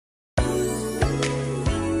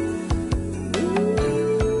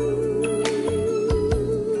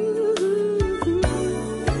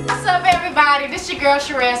It's your girl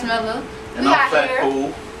Sherez Miller. And We I'm out Fat here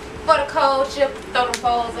Fool. for the cold chip, throw them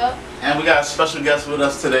poles up. And we got a special guest with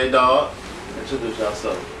us today, dog. Introduce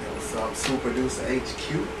yourself. What's up, super producer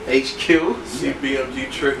HQ? HQ. CBMG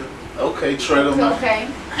Trigga. Okay, Trigga, man. Okay.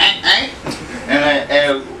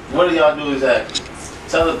 And what do y'all do exactly?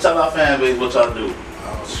 Tell our fan base what y'all do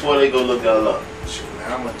before they go look y'all up. Shoot,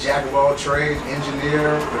 man, I'm a jack of all trades,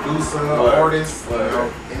 engineer, producer, Word. artist, Word. you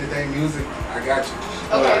know, anything music, I got you.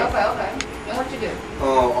 Okay, Right. okay. And what you do?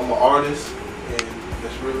 I'm an artist, and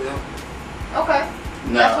that's really it. Okay.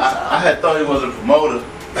 Now, I had thought he was a promoter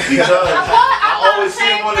because I always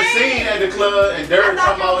see him on the scene at the club, and Derek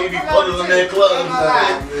talking about he be putting them in their clubs.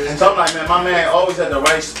 And so I'm like, man, my man always at the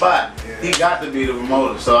right spot. He got to be the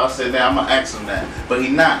promoter. So I said, now I'm gonna ask him that. But he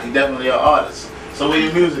not. He definitely an artist. So where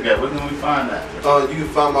your music at? Where can we find that? You can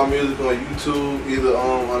find my music on YouTube, either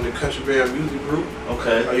on the Country Band Music Group.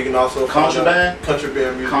 Okay. Or you can also Country Band? Country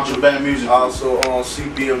Band Music Contraband music. Group. Also on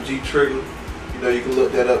CBMG Trigga. You know, you can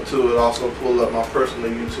look that up too. It also pull up my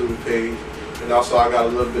personal YouTube page. And also I got a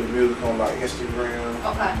little bit of music on like Instagram.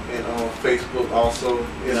 Okay. And on Facebook also.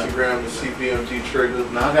 Instagram is CBMG Trigga.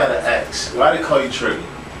 Now I gotta ask, why they call you Trigga?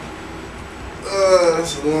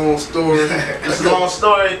 That's a long story. This is a long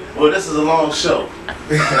story. Well, this is a long show.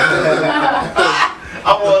 I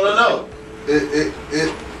want to know.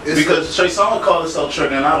 It's Because Trey Songz called himself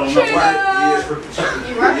Trigga, and I don't know why.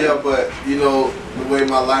 Yeah, but you know the way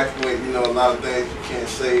my life went, you know a lot of things you can't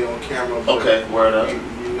say on camera. But Okay, word up.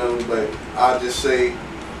 You know, but I just say.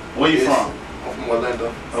 Where you from? I'm from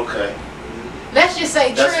Orlando. Okay. Let's just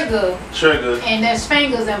say Trigga. Trigga. And there's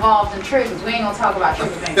fingers involved in triggers. We ain't gonna talk about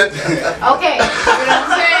trigger fingers. Okay, you know what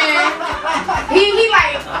I'm saying? He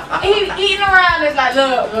eating around. It's like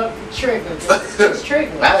look, trigger, just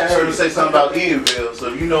trigger. I heard him say something about Eatonville.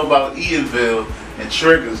 So if you know about Eatonville and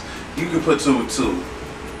triggers, you can put 2 and 2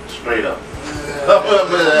 straight up.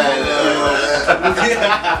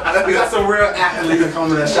 We got some real athletes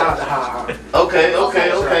coming and shout to her. Okay.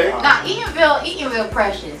 Nah, Eatonville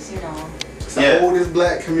precious, you know. It's the oldest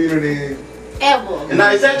black community Ever. And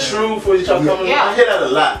now, is that true for y'all coming? Yeah. I hear that a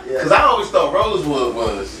lot. Because I always thought Rosewood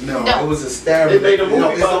was. No, it was established. They made a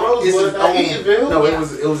movie about Rosewood, not Eatonville? No, it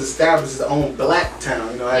was established as its own black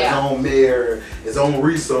town. You know, had its own mayor, its own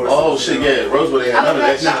resources. Oh shit, yeah, Rosewood ain't had none of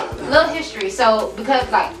that shit. Little history. So because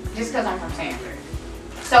just because I'm from Sanford,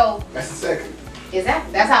 so that's the second. Is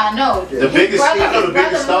that's how I know. The biggest, I know the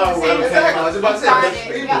biggest star whoever came out. I was about to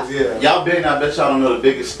say, y'all been, I bet y'all don't know the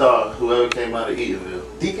biggest star whoever came out of Eatonville.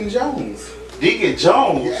 Deacon Jones. Deacon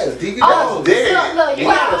Jones? Yes, Deacon Jones. Dead. Look, you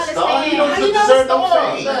gotta understand. You don't deserve no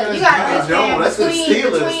fame. Look, you gotta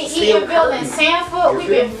understand between Eatonville and Sanford, we've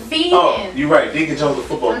been feeding. Oh, you're right. Deacon Jones, a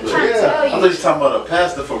football player. I'm trying to tell you. I thought you were talking about a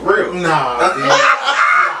pastor for real.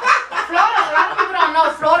 Florida, a lot of people don't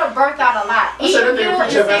know Florida birthed out a lot. Eatonville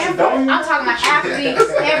and Sanford, I'm talking about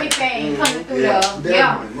athletes, everything coming through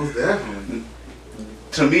there. Most definitely.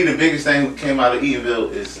 To me, the biggest thing who came out of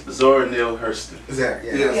Eatonville is Zora Neale Hurston.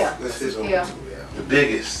 Exactly. That's his own. The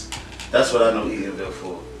biggest. That's what I know Eatonville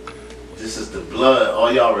for. This is the blood.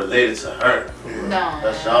 All y'all related to her. No.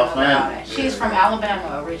 That's y'all family. She's from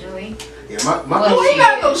Alabama originally. Yeah, my you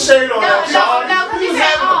got no shade on that, because you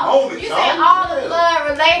said all the blood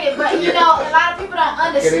related, but you know, a lot of people don't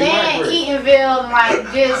understand Eatonville, like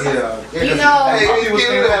just, you know. Hey, you was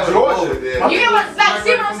from Georgia. You know what, like,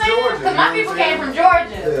 see what I'm saying? Because my people came from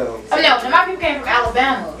Georgia. My people came from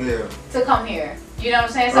Alabama to come here. You know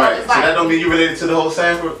what I'm saying? So it's like. So that don't mean you related to the whole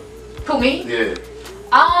Sanford? Who, me? Yeah.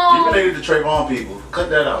 You related to Trayvon people. Cut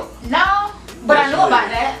that out. No, but I knew about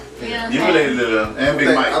that. You know what I'm saying? related to them and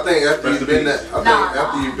Big Mike. I think after you've been there,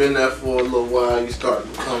 after you've been there for a little while, you start to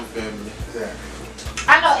become family.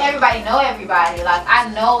 I know everybody. Like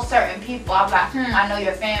I know certain people. I'm like, I know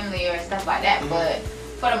your family or stuff like that. But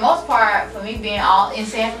for the most part, for me being all in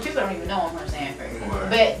Sanford, people don't even know I'm from Sanford.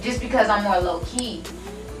 But just because I'm more low key.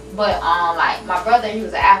 But like my brother, he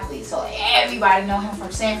was an athlete, so everybody know him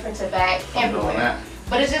from Sanford to back everywhere.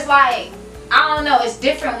 But it's just like, I don't know. It's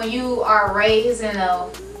different when you are raised in a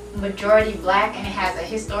majority black and it has a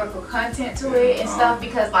historical content to it and stuff,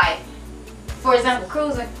 because like, for example,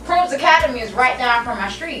 Cruz Academy is right down from my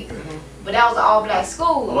street, but that was an all black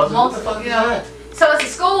school. What the fuck is that? So it's a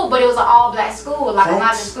school, but it was an all black school, like a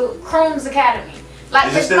lot of school. Cruz Academy,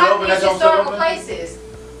 like it's black historical places.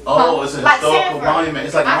 Oh, it's a historical monument.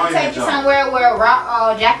 It's like a monument. I can take you somewhere where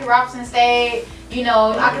Jackie Robinson stayed. You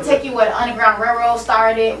know, I can take you where the Underground Railroad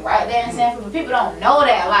started, right there in Sanford. But people don't know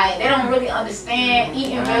that. Like, they don't really understand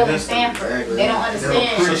Eatonville and Sanford. They don't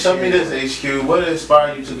understand. So show me this, HQ. What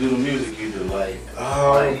inspired you to do the music you do? Like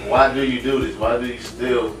why do you do this? Why do you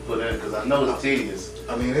still put in? Because I know it's tedious.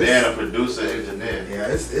 I mean, being a producer, engineer. Yeah,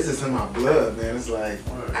 it's just in my blood, man. It's like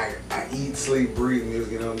I eat, sleep, breathe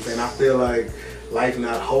music. You know what I'm saying? I feel like life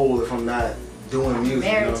not whole if I'm not doing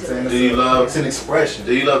music. You know what I'm saying? Do you love? It's an expression.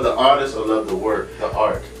 Do you love the artist or love the work, the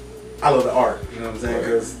art? I love the art, you know what I'm saying?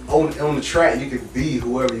 Because on the track, you could be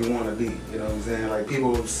whoever you want to be, you know what I'm saying? Like,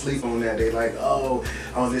 people sleep on that. They like, oh,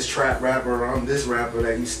 I'm this trap rapper, or I'm this rapper,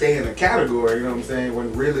 that you stay in a category, you know what I'm saying?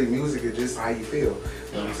 When really, music is just how you feel, you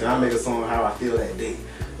know what I'm saying? I make a song how I feel that day,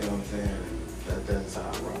 you know what I'm saying? That's how I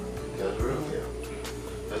rock. That's real. Yeah.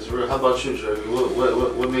 That's real. How about you,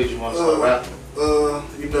 Trigga? What made you want to start rapping?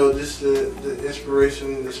 You know, just the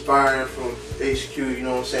inspiration, inspiring from HQ, you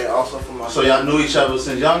know what I'm saying? Also from my. So y'all knew each other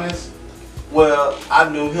since youngest? Well, I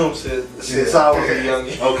knew him since I was a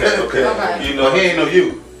youngin. Okay. You know, he ain't know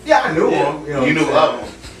you. Yeah, I knew him. You knew of him.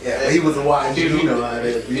 Yeah, he was a YG, you know how that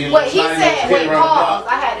is. Wait, he said, wait, pause.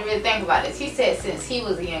 I had to really think about this. He said since he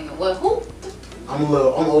was a youngin'. Well, who? I'm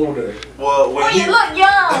older. Well, when you look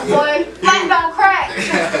young, boy. Flat don't crack.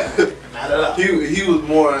 He was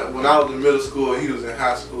more when I was in middle school. He was in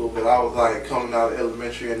high school, but I was like coming out of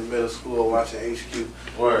elementary and middle school watching HQ.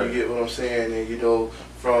 Word. You get what I'm saying? And you know,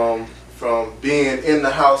 from being in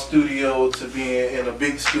the house studio to being in a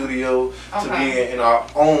big studio to being in our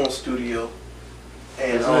own studio,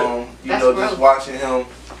 and you know, just watching him,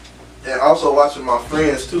 and also watching my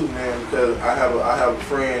friends too, man. Because I have a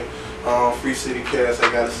friend, Free City Cast.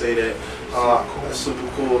 I gotta say that, that's super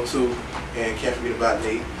cool too, and can't forget about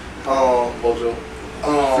Nate. Bojo.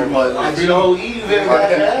 But you know,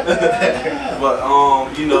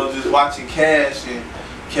 but you know, just watching Cash, and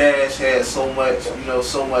Cash had so much, you know,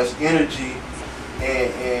 so much energy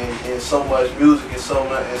and so much music and so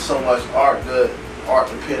much art to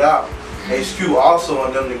put out. HQ also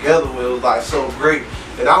and them together was like so great.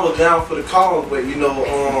 And I was down for the cause, but you know,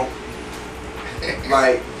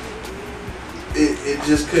 like it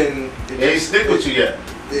just couldn't. It ain't stick with you yet.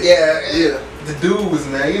 Yeah. The dudes,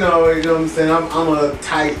 man, you know what I'm saying? I'm a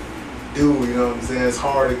tight dude, you know what I'm saying? It's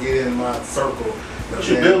hard to get in my circle.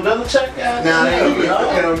 You Bill Belichick guy? Nah, you know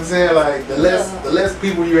what I'm saying? Like, the less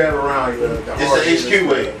people you have around you, the harder it's the HQ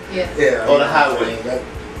way. Yeah. Or the highway.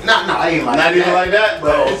 I ain't like not that. even like that,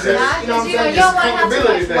 but okay. Nah, You know what I'm you saying? don't Just want to have too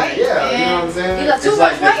comfortability much thing. weight, Yeah, man. you know what I'm saying? You got too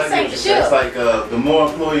much weight, ain't the shit. It's like the more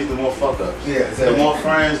employees, the more fuck ups. Yeah, exactly. The more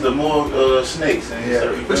friends, the more snakes.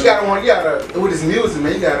 Yeah. But you gotta with this music,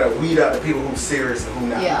 man, you gotta weed out the people who's serious and who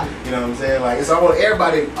not. Yeah. You know what I'm saying? Like, it's all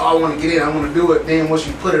everybody. I want to get in. I want to do it. Then once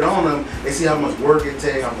you put it on them, they see how much work it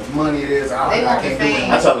takes, how much money it is. I can't do it.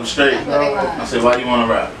 I tell them straight. I say, why do you want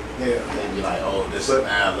to rap? Yeah. They be like, oh, this is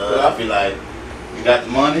now love. I be like, you got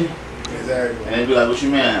the money? Exactly. And they be like, what you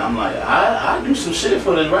mean? I'm like, I do some shit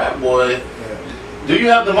for this rap boy. Yeah. Do you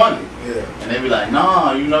have the money? Yeah. And they be like,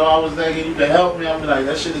 nah, you know, I was thinking you could help me. I be like,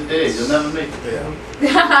 that shit is dead. You'll never make it.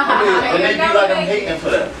 Yeah. And they be like, I'm hating for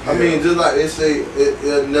that. I mean, just like they say, you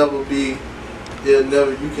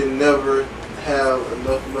can never have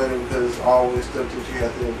enough money because it's always stuff that you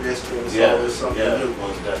have to invest in. It's always something new.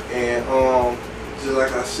 And just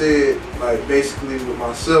like I said, like basically with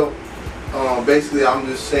myself, basically I'm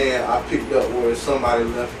just saying I picked up where somebody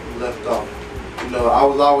left off. You know, I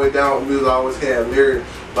was always down with music, I always had lyrics,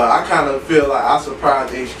 but I kind of feel like I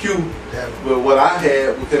surprised HQ with what I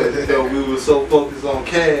had because you know we were so focused on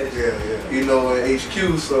Cash. You know, and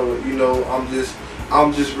HQ. So you know,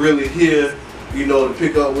 I'm just really here, you know, to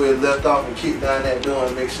pick up where it left off and keep down that door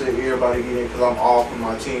and make sure everybody get in because I'm all for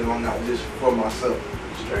my team. I'm not just for myself.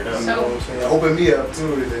 Straight up. You know what I'm saying? Open me up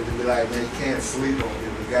too to be like, man, you can't sleep on it.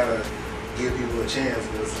 You gotta give people a chance.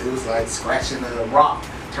 It was like scratching a rock,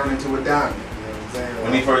 turning into a diamond. You know what I'm saying?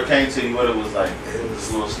 When he first came to you, what it was like? It was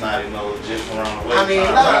a little snotty nose, just around the way. I mean,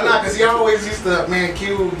 no, because he always used to, man,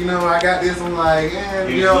 Q, you know, I got this. I'm like, yeah,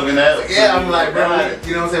 you know, looking at I'm like, bro,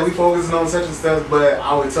 you know what I'm saying? We focusing on such and stuff, but I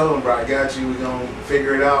always tell him, bro, I got you. We gonna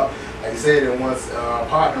figure it out. Like you said, and once our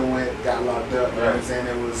partner got locked up, you know what I'm saying?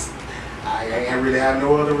 It was. I ain't really have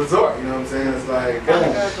no other resort, you know what I'm saying? It's like,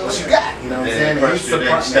 boom, what you got? You know what I'm saying? And he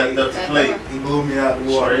stepped up to plate. He blew me out the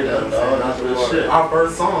water. You know what I'm saying? Out the water. Our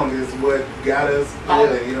first song is what got us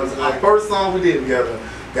popping. You know what I'm saying? Our first song we did together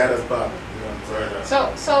got us popping. You know what I'm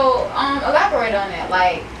saying? So elaborate on that.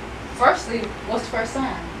 Like, firstly, what's the first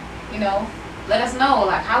song? You know, let us know.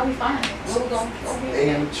 Like, how we find it. What we gonna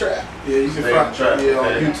AM Trap. Yeah, you can find Trap. Yeah,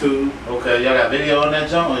 on YouTube. Okay, y'all got video on that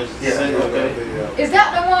jump? Yeah. Is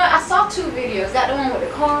that the one? I saw 2 videos. Is that the one with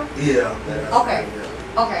the car? Yeah. Okay.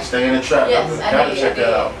 Okay. Stay in the trap. Yes, I did. Check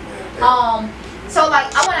that out. So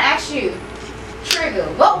like, I want to ask you, Trigga,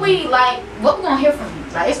 what we gonna hear from you?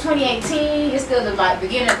 Like, it's 2018. It's still the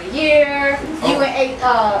beginning of the year. You and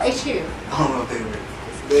HQ. I don't know if they ready.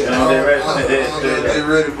 They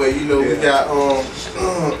ready, but you know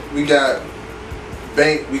we got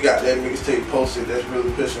Bank. We got that mixtape posted. That's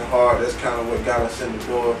really pushing hard. That's kind of what got us in the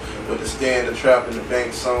door with the Stand the Trap and the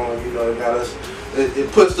Bank song. You know, it got us. It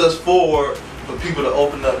puts us forward for people to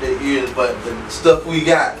open up their ears. But the stuff we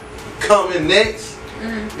got coming next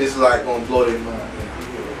is like gonna blow their mind.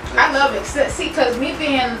 I love it. See, cause me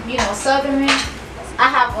being, you know, Southern, I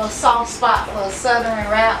have a soft spot for Southern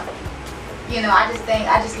rap. You know, I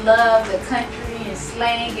just love the country and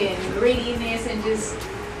slang and grittiness and just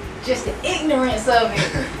the ignorance of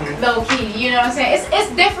it, low key. You know what I'm saying? It's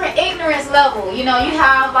different ignorance level. You know, you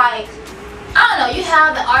have like, I don't know, you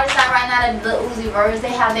have the artists out right now, the Uzi Verts,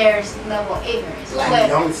 they have their level of ignorance.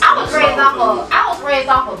 But I was raised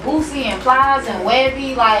off of Boosie and Plies and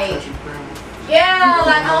Webby, like, yeah,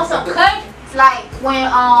 like on some country. Like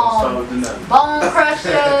when Bone Crusher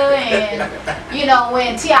and you know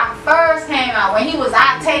when T.I. first came out, when he was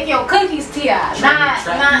I Take Your Cookies, T.I. Not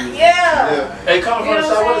yeah. Hey, coming from the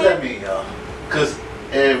South, what does that mean, y'all? Cause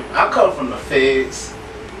if I come from the feds,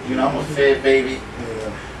 you know I'm a fed baby.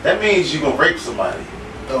 Yeah. That means you gonna rape somebody.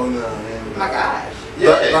 Oh no, man. My gosh.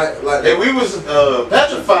 Yeah, like and we was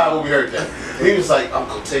petrified when we heard that. He was like, I'm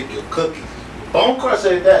gonna take your cookies. Bone Crusher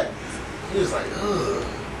said that. He was like, ugh.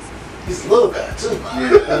 He's a little guy too.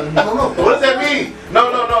 Yeah. What does that mean? No.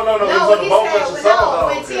 It was on the Bone Crusher song.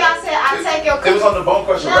 When T.I. said I take your cookies. It was on the Bone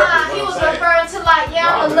Crusher record. Nah, he was referring to like,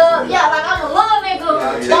 I'm a little nigga.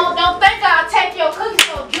 Don't think I'll take your cookies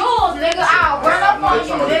for jewels, nigga. I'll run up on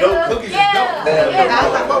you, nigga. Yeah, that's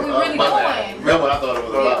like what we really doing. Remember what I thought it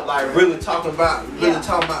was about? Like really talking about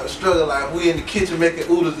the struggle. Like we in the kitchen making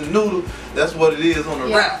oodles and noodles. That's what it is on the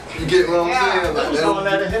rap. You get what I'm saying? Like, who's doing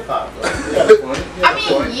that in hip hop? I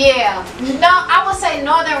mean, yeah. No, I would say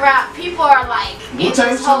Northern rap. People are like in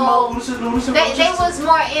this whole. They was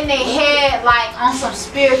more in their head, like on some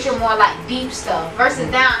spiritual, more like deep stuff. Versus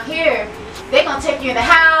down here, they gonna take you in the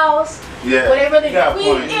house. Yeah. Whatever they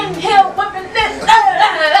we in here whipping this.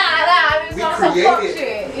 We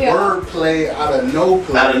created wordplay out of no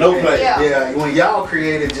play. Yeah. When y'all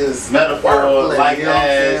created just metaphor, like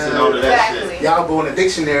ass, and all of that shit. Y'all go in the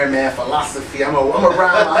dictionary, man. Philosophy. I'm a rhyme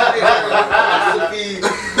my philosophy.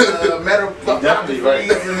 Definitely right. You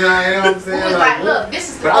know what I'm saying? Like, look, this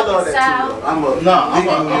is the fucking South. I'm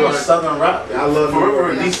a Southern rap. I love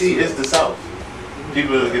forever. DC is the South.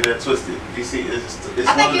 People get that twisted. DC is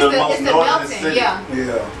one of the most northern cities.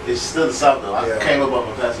 Yeah. It's still the South though. I came up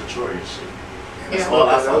on Pastor Troy and shit. That's all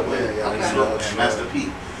I saw with and Master P.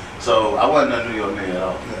 So I wasn't a New York nigga at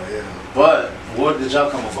all. But what did y'all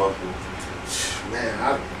come above with?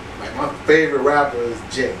 Man, my favorite rapper is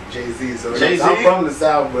Jay-Z. So Jay-Z? I'm from the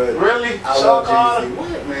South, but really? I love Jay-Z.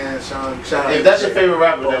 What, man? Sean. If that's your favorite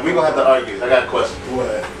rapper, then we're gonna have to argue. I got a question.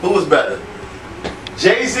 What? Who was better?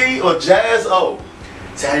 Jay-Z or Jazz-O?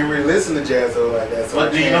 See, I didn't really listen to Jazz-O like that. So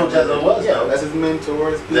but do you know who Jazz-O was? Yeah, that's his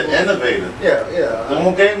mentor. The innovator. Yeah. The one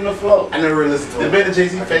who gave him the flow. I never really listened to him. The bit of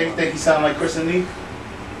Jay-Z fame, you think he sound like Chris and Neef?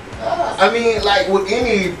 I mean, like with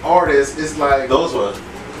any artist, it's like those were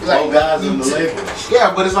old guys in the label.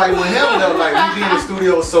 Yeah, but it's like with him though, like we be in the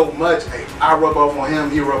studio so much, like, I rub off on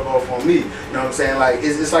him, he rub off on me. You know what I'm saying? Like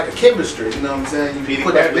it's like a chemistry. You know what I'm saying? You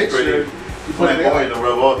put that mixture. You put that boy to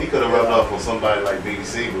rub off. He could have rubbed off on somebody like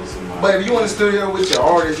BBC or somebody. But if you in the studio with your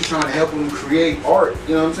artist, you're trying to help them create art.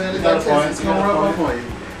 You know what I'm saying? It's gonna rub off on you. You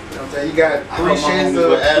know what I'm saying? You got 3 shades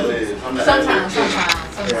of. Sometimes.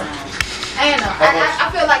 I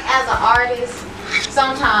feel like as an artist,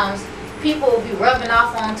 sometimes people will be rubbing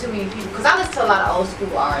off on too many people. Because I listen to a lot of old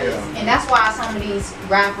school artists. And that's why some of these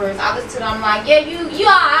rappers, I listen to them, I'm like, yeah, you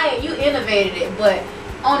alright, you innovated it, but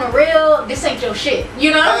on the real, this ain't your shit.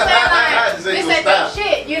 You know what I'm saying? Like, this ain't your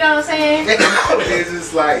shit. You know what I'm saying? Nowadays,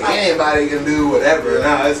 it's like anybody can do whatever.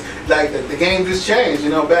 Now it's like the game just changed.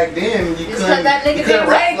 You know, back then you couldn't. That nigga didn't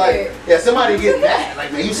rap like somebody get mad.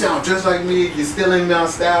 Like, man, you sound just like me. You're stealing my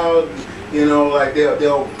style. You know, like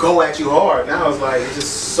they'll go at you hard. Now it's like it's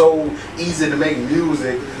just so easy to make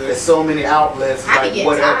music. There's so many outlets. I can get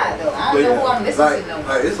tired though. I don't know who I'm listening to no more.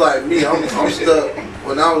 Like, it's like me. I'm stuck.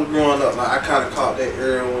 When I was growing up, like I kind of caught that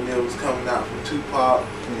era when it was coming out from Tupac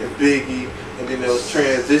and Biggie, and then it was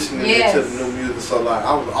transitioning into the new music. So like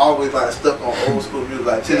I was always like stuck on old school music.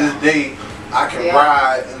 Like to this day, I can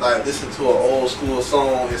ride and like listen to an old school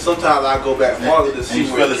song, and sometimes I go back farther to see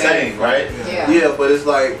where it came from. Right? Yeah, but it's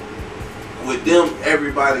like with them,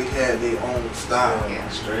 everybody had their own style.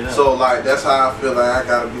 Straight up. So like that's how I feel like I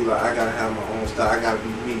gotta have my own style. I gotta be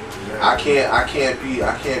me. I can't be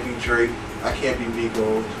Drake. I can't be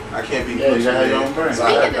Migos. I can't be Gucci Mane.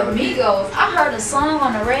 Speaking of Migos, I heard a song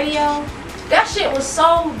on the radio. That shit was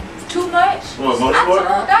so too much. What, I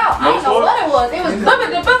tuned out. I don't know what it was. It was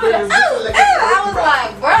I was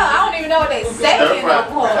like, bro, I don't even know what they say no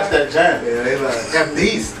more. That's that jam. Yeah, they like that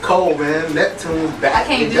beast cold, man. Neptune's back. I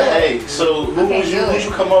can't do it. Hey, so who would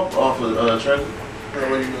you come up off of Trigga? What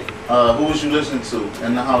do you mean? Who was you listening to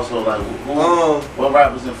in the household? Like, what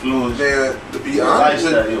rappers influenced? Man, to be honest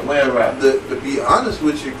to be honest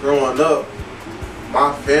with you, growing up,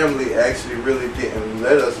 my family actually really didn't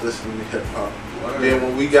let us listen to hip hop. Then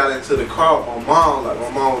when we got into the car, my mom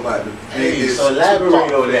was like the biggest. So elaborate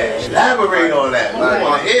on that. Elaborate on that. Like, I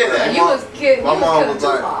want to hear that. You was kid. My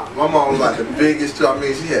mom was like the biggest too. I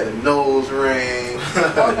mean, she had a nose ring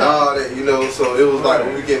and all that, you know. So it was like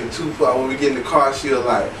when we get in Tupac, when we get in the car, she'll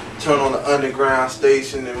like turn on the underground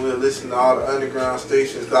station and we'll listen to all the underground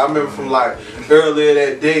stations. Cause I remember from like earlier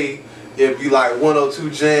that day, it'd be like 102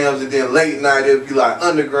 jams, and then late night it'd be like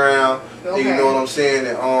underground. Okay. And you know what I'm saying?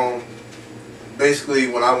 And basically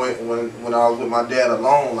when I was with my dad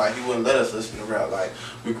alone, like he wouldn't let us listen to rap. Like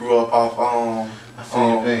we grew up off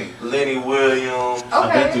Lenny Williams. Okay.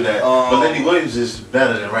 I've been through that. But Lenny Williams is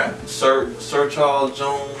better than rap. Sir Charles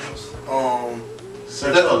Jones.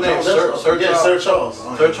 Sir Charles.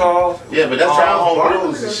 Sir Charles. Yeah, but that's our home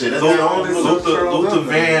blues and shit. That's Luther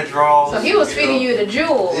Vandross. So he was feeding you the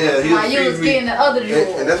jewels. Yeah, while you was getting the other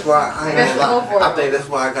jewels. And that's why I ain't gonna lie. I think that's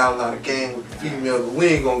why I got a lot of game with the females, but we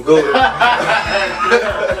ain't gonna go there.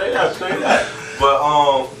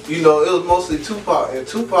 But you know, it was mostly Tupac, and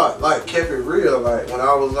Tupac like kept it real. Like when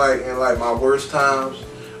I was like in like my worst times,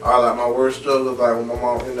 or like my worst struggles, like when my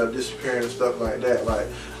mom ended up disappearing and stuff like that, like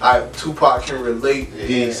Tupac can relate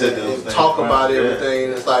and talk about everything.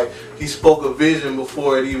 It's like he spoke a vision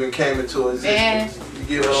before it even came into existence.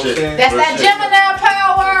 You get what I'm saying? That's that Gemini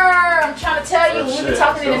power. I'm trying to tell you, we'll be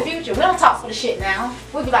talking in the future. We don't talk for the shit now.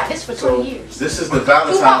 We'll be like this for 20 years. This is the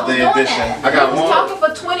Valentine's Day edition. He was talking for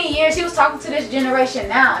 20 years. He was talking to this generation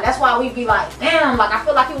now. That's why we be like, damn, like I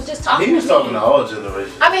feel like he was just talking to me. He was talking to all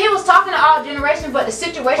generations. I mean, he was talking to all generations, but the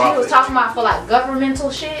situation he was talking about for like governmental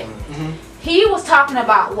shit, he was talking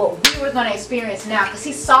about what we were going to experience now, because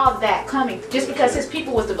he saw that coming. Just because his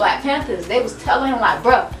people was the Black Panthers, they was telling him like,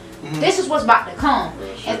 bro, this is what's about to come.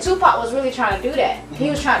 And Tupac was really trying to do that. He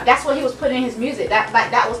was trying. That's what he was putting in his music.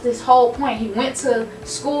 That was his whole point. He went to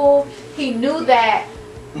school. He knew that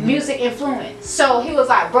music influenced. So he was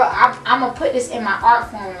like, bro, I'm gonna put this in my art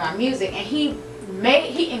form, in my music. And he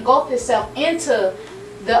engulfed himself into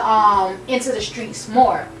the streets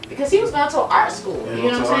more, because he was going to an art school.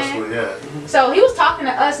 You know what I'm saying? So he was talking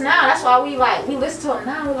to us now. That's why we listen to him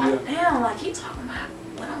now. We're like, damn, like he talking about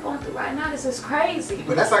what I'm going through right now. This is crazy.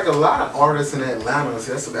 But that's like a lot of artists in Atlanta.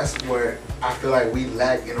 So that's where I feel like we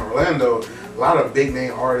lack in Orlando. A lot of big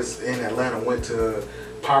name artists in Atlanta went to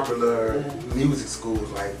popular music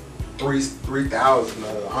schools like 3,000,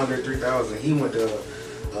 under 3,000. He went to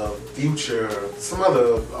Future, some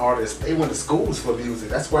other artists. They went to schools for music.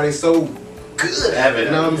 That's why they so good at it.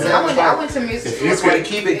 You know what I'm saying? I went to music school. That's why they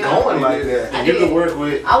keep it going like that. If you could work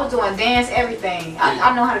with, I was doing dance, everything.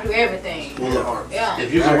 I know how to do everything.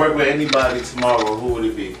 If you could work with anybody tomorrow, who would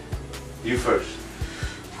it be? You first.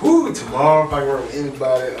 Who tomorrow? If I work with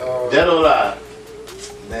anybody, dead or alive?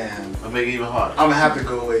 Man, I'll make it even harder. I'm gonna have to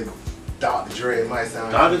go with Dr. Dre. It might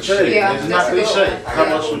sound Dr. Dre. Yeah, it's not cliche. How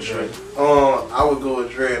much would Dre? I would go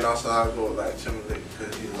with Dre, and also I'd go with like Timberlake,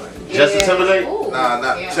 because he's like Justin Timberlake. Nah,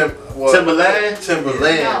 not Timberland.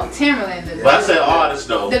 No, Timberland. But I said artist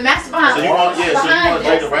though. The master behind. So you want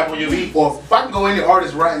Dre to rap on your beat? Or if I can go any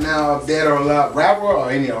artist right now, dead or alive, rapper or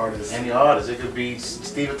any artist. Any artist. It could be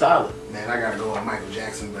Steven Tyler. Man, I gotta go with Michael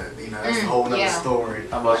Jackson, but you know that's a whole nother story.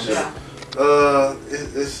 How about you?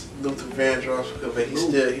 It's Luther Vandross, but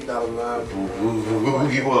he's not alive.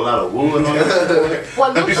 He put a lot of wooing on that.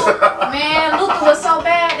 Well, Luther was so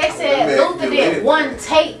bad. They said Luther did one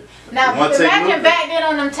tape. Now imagine back then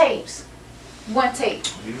on them tapes, one tape.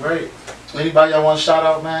 You right. Anybody y'all want to shout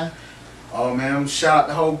out, man? Oh man, shout out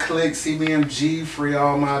the whole clique, CBMG, free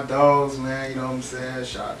all my dogs, man. You know what I'm saying?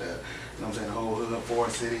 Shout out to, you know what I'm saying, the whole hood,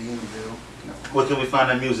 Forest City, Eatonville. Where can we find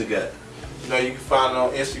that music at? You know, you can find it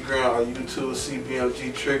on Instagram or YouTube,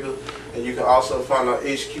 CBMG Trigga, and you can also find it on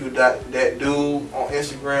HQ.datdude on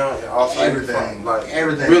Instagram, and also everything,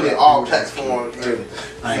 everything, really all platforms.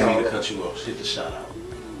 I ain't mean to cut you off. Hit the shout out.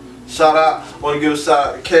 Shout out. I want to give a shout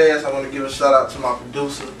out to Cass. I want to give a shout out to my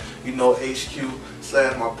producer, you know,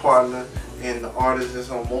 HQ/my partner, and the artist that's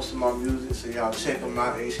on most of my music. So y'all check them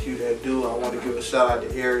out, HQ.datdude. I want to give a shout out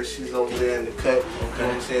to Eris. She's over there in the cut. You know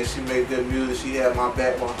what I'm saying? She made good music. She had my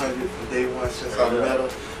back 100 from day one since I met her.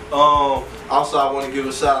 Also, I want to give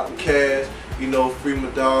a shout out to Cass. You know, free my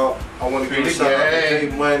dog. I want to give a shout out to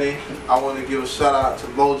J Money. I want to give a shout out to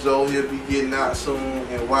Mojo. He'll be getting out soon.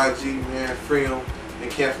 And YG, man, free him.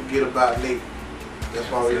 And can't forget about Nate. That's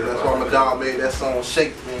why my dog made that song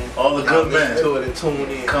Shake, man. All the good men. Listen to it and tune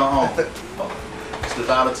in. Come home. It's the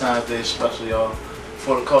Valentine's Day special, y'all.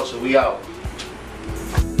 For the culture, we out.